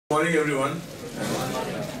Good morning, everyone.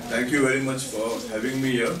 Thank you very much for having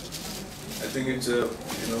me here. I think it's the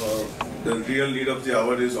real need of the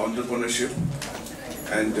hour is entrepreneurship,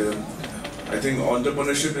 and I think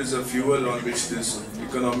entrepreneurship is a fuel on which this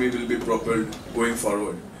economy will be propelled going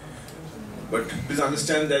forward. But please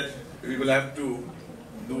understand that we will have to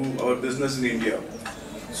do our business in India.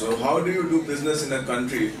 So how do you do business in a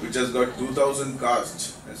country which has got 2,000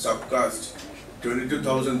 castes and subcastes,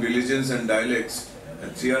 22,000 religions and dialects,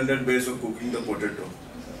 and 300 ways of cooking the potato?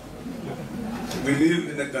 We live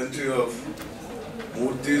in a country of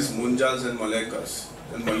Murtis, Munjas and Malikas.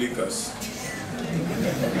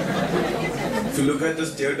 If you look at the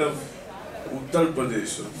state of Uttar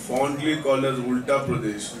Pradesh, fondly called as Ulta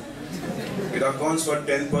Pradesh, it accounts for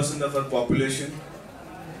 10% of our population,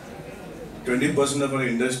 20% of our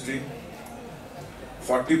industry,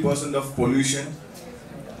 40% of pollution,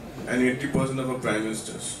 and 80% of our prime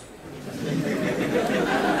ministers.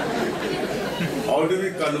 How do we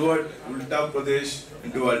convert Ulta Pradesh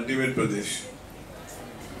into Ultimate Pradesh?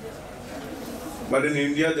 But in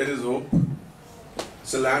India there is hope.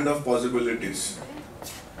 It's a land of possibilities.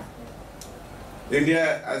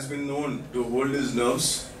 India has been known to hold his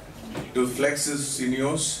nerves, to flex his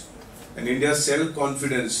sinews, and India's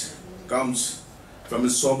self-confidence comes from a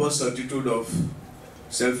sober certitude of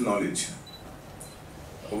self-knowledge.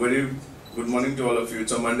 A very good morning to all of you.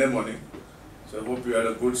 It's a Monday morning, so I hope you had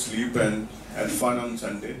a good sleep and had fun on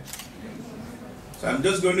Sunday. So I'm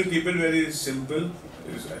just going to keep it very simple.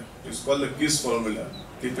 It's called the KISS formula.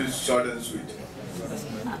 Keep it short and sweet.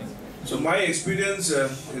 So my experience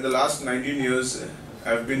in the last 19 years,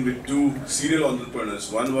 I've been with two serial entrepreneurs.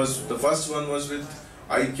 The first one was with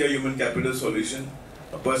IKEA Human Capital Solution,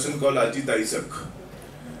 a person called Ajit Isaac.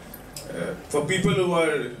 For people who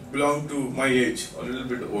belong to my age, or a little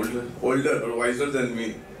bit older or wiser than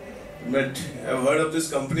me, I've heard of this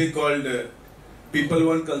company called People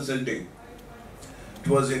One Consulting. It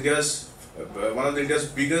was one of India's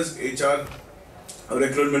biggest HR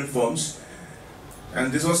recruitment firms,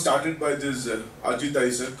 and this was started by this Ajit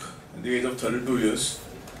Isaac at the age of 32 years.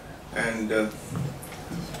 And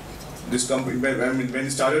this company, when he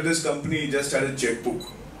started this company, he just had a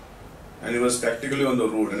checkbook, and he was practically on the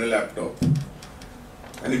road and a laptop.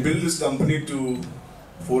 And he built this company to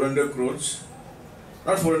 400 crores.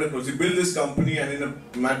 Not 400 crores, he built this company and in a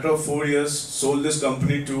matter of 4 years sold this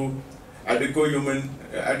company to Adecco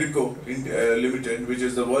Limited, which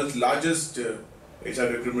is the world's largest HR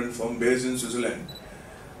recruitment firm based in Switzerland.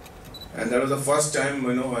 And that was the first time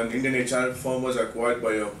an Indian HR firm was acquired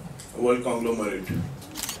by a world conglomerate.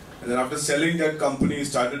 And then after selling that company, he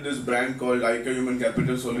started this brand called IKEA Human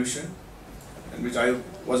Capital Solution, in which I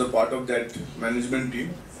was a part of that management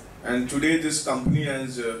team. And today this company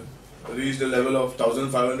has reached a level of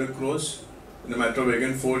 1,500 crores in a matter of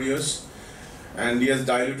again 4 years. And he has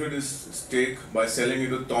diluted his stake by selling it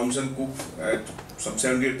to Thomson Cook at some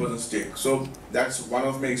 78% stake. So that's one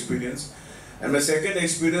of my experience. And my second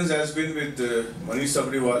experience has been with Manish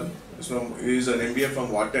Sabriwal. He is an MBA from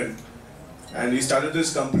Wharton. And he started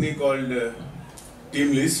this company called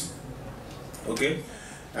Teamlist, okay,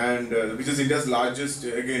 and which is India's largest,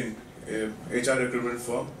 again, HR recruitment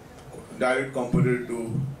firm, direct competitor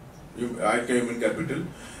to IKEA Human Capital.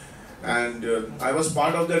 And I was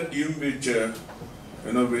part of that team which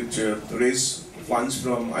raised funds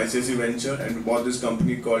from ICICI Venture and bought this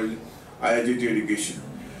company called IIGT Education.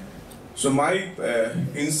 So my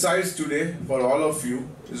insights today for all of you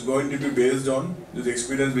is going to be based on this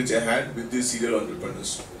experience which I had with these serial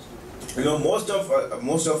entrepreneurs. Most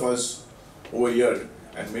of us over here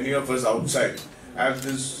and many of us outside have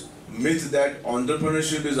this myth that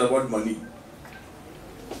entrepreneurship is about money.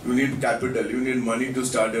 You need capital, you need money to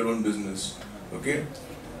start your own business. Okay?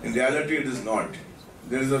 In reality, it is not.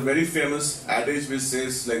 There is a very famous adage which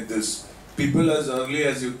says like this: people as early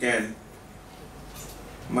as you can,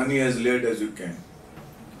 money as late as you can.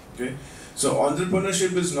 Okay? So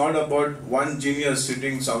entrepreneurship is not about one genius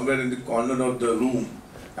sitting somewhere in the corner of the room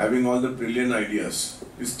having all the brilliant ideas.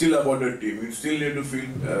 It's still about a team. You still need to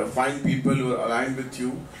find people who are aligned with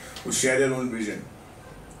you, who share their own vision,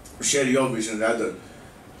 who share your vision rather.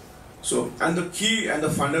 So, and the key and the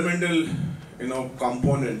fundamental,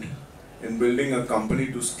 component in building a company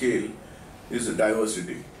to scale is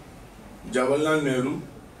diversity. Jawaharlal Nehru,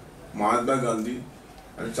 Mahatma Gandhi,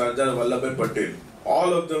 and Sardar Vallabhbhai Patel,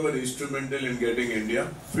 all of them were instrumental in getting India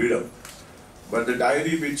freedom. But the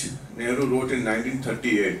diary which Nehru wrote in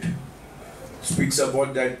 1938 speaks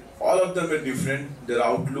about that all of them were different, their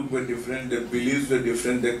outlook were different, their beliefs were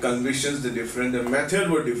different, their convictions were different, their method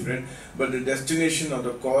were different, but the destination or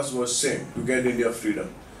the cause was same, to get India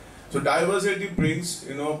freedom. So diversity brings,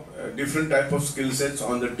 different type of skill sets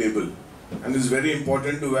on the table, and it's very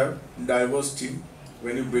important to have diverse team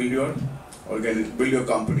when you build your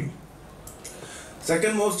company.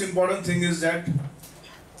 Second most important thing is that,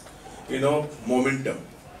 momentum.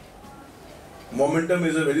 Momentum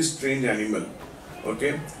is a very strange animal.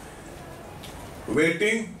 Okay,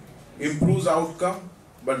 waiting improves outcome,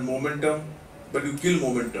 but you kill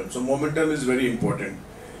momentum. So momentum is very important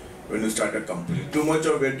when you start a company. Too much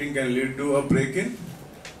of waiting can lead to a break in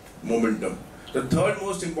momentum. The third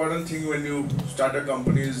most important thing when you start a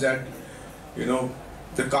company is that,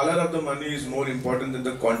 the color of the money is more important than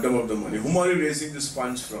the quantum of the money. Whom are you raising these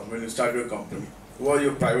funds from when you start your company? Who are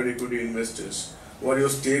your private equity investors? Who are your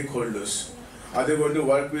stakeholders? Are they going to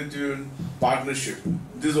work with you in partnership?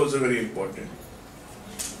 This is also very important.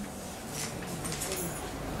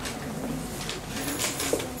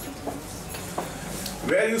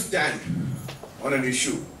 Where you stand on an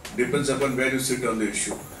issue depends upon where you sit on the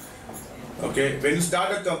issue. Okay, when you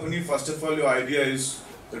start a company, first of all, your idea is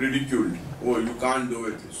ridiculed. Oh, you can't do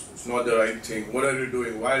it. It's not the right thing. What are you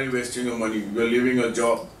doing? Why are you wasting your money? You are leaving a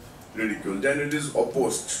job. Ridicule. Then it is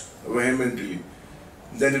opposed vehemently.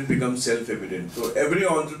 Then it becomes self-evident. So every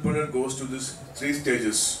entrepreneur goes to these three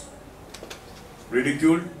stages: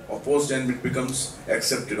 ridiculed, opposed, and it becomes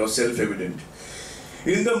accepted or self-evident.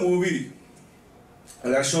 In the movie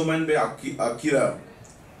Rashomon by Akira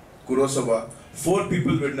Kurosawa, 4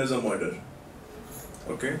 people witness a murder.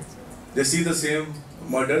 Okay, they see the same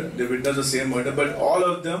murder, they witness the same murder, but all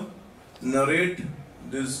of them narrate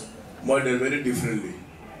this murder very differently.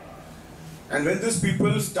 And when these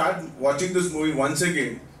people start watching this movie once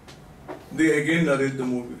again, they again narrate the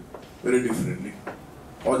movie very differently,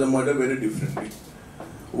 or the murder very differently.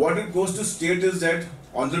 What it goes to state is that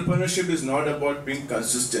entrepreneurship is not about being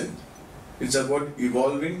consistent. It's about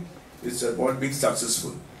evolving, it's about being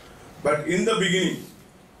successful. But in the beginning,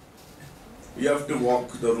 you have to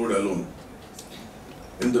walk the road alone.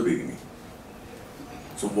 In the beginning.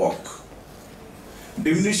 So walk.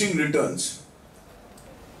 Diminishing returns.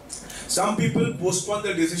 Some people postpone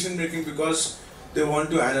their decision making because they want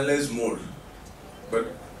to analyze more. But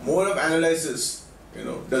more of analysis,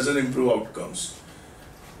 doesn't improve outcomes.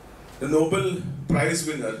 The Nobel Prize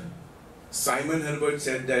winner, Simon Herbert,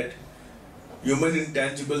 said that human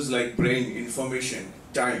intangibles like brain, information,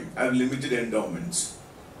 time have limited endowments.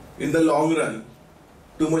 In the long run,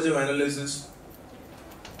 too much of analysis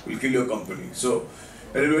will kill your company. So,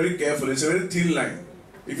 be very careful. It's a very thin line.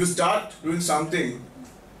 If you start doing something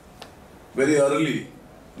very early,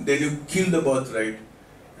 then you kill the birthright.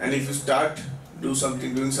 And if you start doing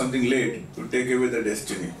something late, you take away the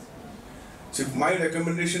destiny. So my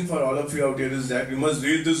recommendation for all of you out here is that you must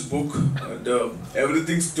read this book,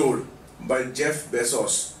 Everything's Told, by Jeff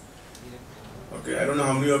Bezos. Okay, I don't know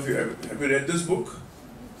how many of you have you read this book?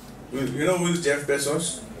 You know who is Jeff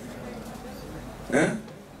Bezos? Eh?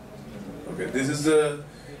 Okay, this is the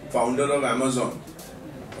founder of Amazon.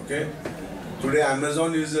 Okay, today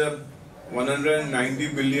Amazon is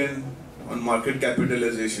 190 billion on market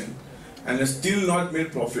capitalization and has still not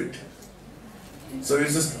made profit. So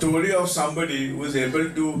it's a story of somebody who is able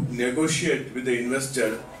to negotiate with the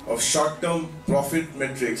investor of short-term profit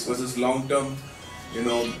metrics versus long-term,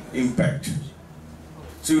 impact.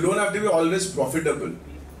 So you don't have to be always profitable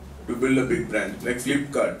to build a big brand, like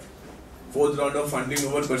Flipkart. 4th round of funding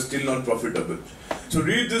over, but still not profitable. So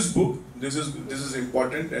read this book. This is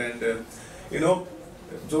important, and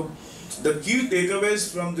so the key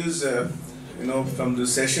takeaways from this from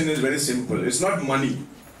this session is very simple. It's not money.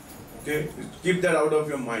 Okay, keep that out of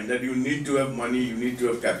your mind. That you need to have money, you need to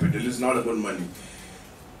have capital. It's not about money.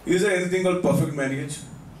 Is there anything called perfect marriage?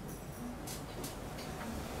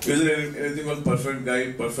 Is there anything called perfect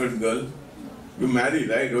guy, perfect girl? You marry,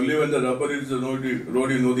 right? Only when the rubber is the road,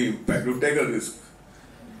 you know the impact. You take a risk.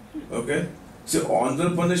 Okay? So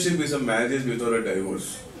entrepreneurship is a marriage without a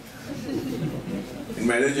divorce. In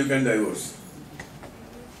marriage you can divorce.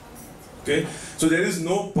 Okay? So there is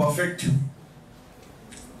no perfect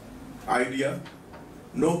idea,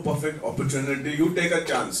 no perfect opportunity. You take a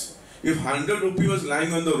chance. If 100 rupees was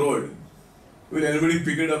lying on the road, will anybody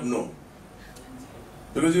pick it up? No.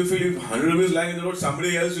 Because you feel if 100 rupees lying on the road,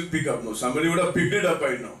 somebody else will pick up. No, somebody would have picked it up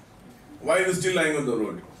by now. Why is it still lying on the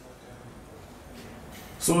road?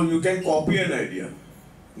 So you can copy an idea.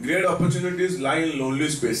 Great opportunities lie in lonely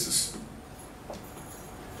spaces.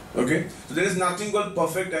 Okay? So there is nothing called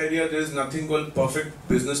perfect idea, there is nothing called perfect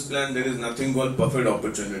business plan, there is nothing called perfect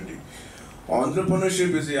opportunity.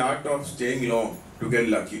 Entrepreneurship is the art of staying long to get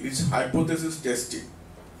lucky. It's hypothesis testing.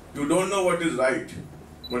 You don't know what is right,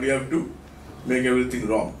 but you have to make everything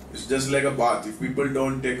wrong. It's just like a bath. If people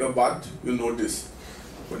don't take a bath, you notice.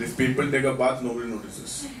 But if people take a bath, nobody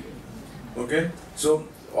notices. Okay? So,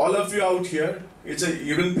 all of you out here, it's a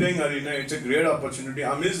even playing arena, it's a great opportunity.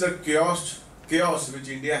 Amidst the chaos which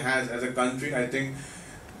India has as a country, I think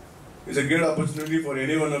it's a great opportunity for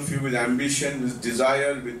any one of you with ambition, with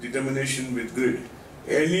desire, with determination, with grit.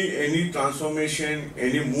 Any transformation,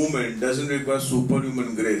 any movement doesn't require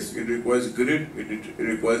superhuman grace. It requires grit, it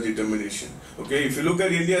requires determination. Okay, if you look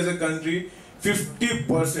at India as a country,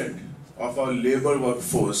 50% of our labor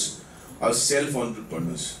workforce are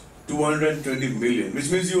self-entrepreneurs. 220 million, which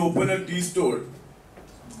means you open a tea store,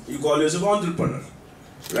 you call yourself entrepreneur,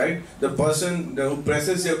 right? The person who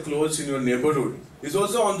presses your clothes in your neighborhood is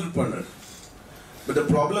also entrepreneur. But the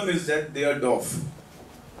problem is that they are dwarf.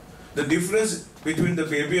 The difference between the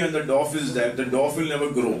baby and the dwarf is that the dwarf will never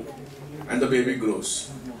grow and the baby grows.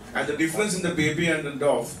 And the difference in the baby and the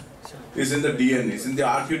dwarf is in the DNA, is in the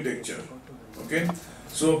architecture. Okay?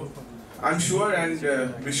 So I'm sure and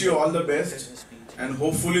wish you all the best, and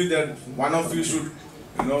hopefully that one of you should,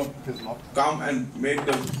 come and make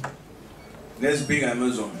the next big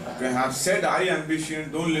Amazon. Okay? Have set high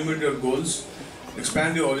ambition, don't limit your goals,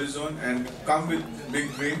 expand your horizon and come with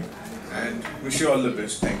big dream, and wish you all the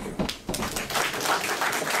best. Thank you.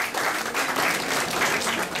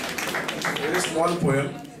 Very small poem.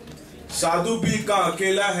 साधु भी का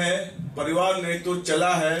अकेला है, परिवार नहीं तो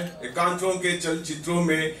चला है, एकांतों के चलचित्रों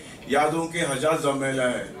में यादों के हजार जमेला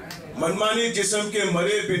है, मनमानी जिस्म के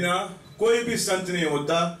मरे बिना कोई भी संत नहीं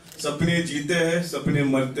होता, सपने जीते हैं, सपने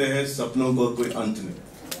मरते हैं, सपनों को कोई अंत नहीं.